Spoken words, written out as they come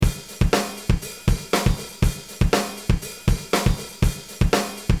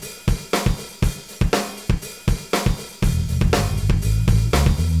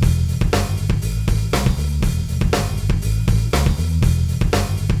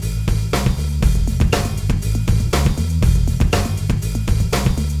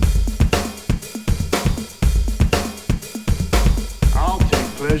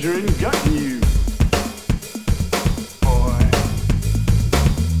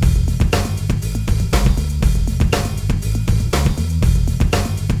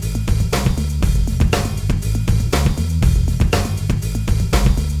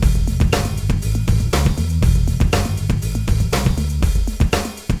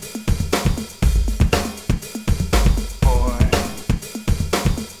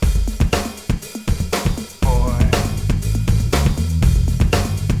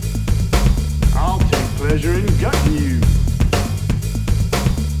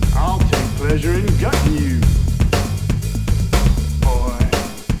pleasure in gutting you. Boy.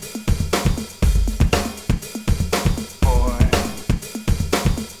 Boy.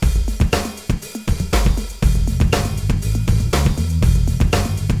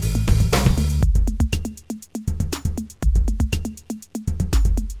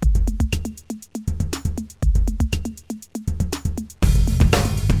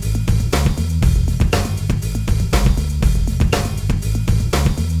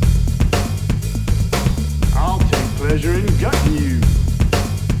 Pleasure in gutting you.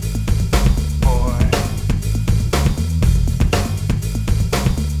 Boy.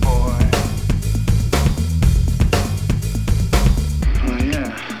 Boy. Oh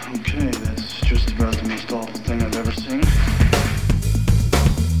yeah, okay, that's just about the most awful thing I've ever seen.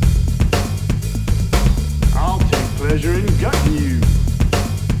 I'll take pleasure in gutting you.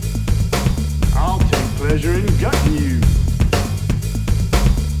 I'll take pleasure in gutting you.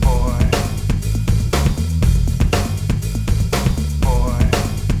 Boy.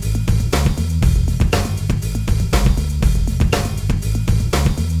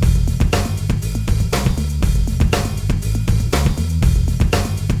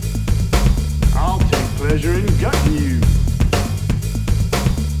 Pleasure in gutting you.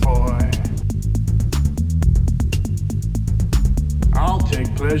 Boy. I'll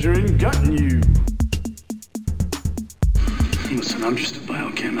take pleasure in gutting you. Listen, I'm just a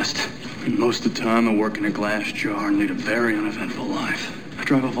biochemist. And most of the time I work in a glass jar and lead a very uneventful life. I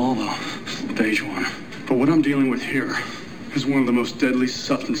drive a Volvo, a beige one. But what I'm dealing with here is one of the most deadly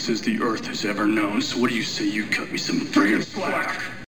substances the Earth has ever known. So what do you say you cut me some friggin' slack?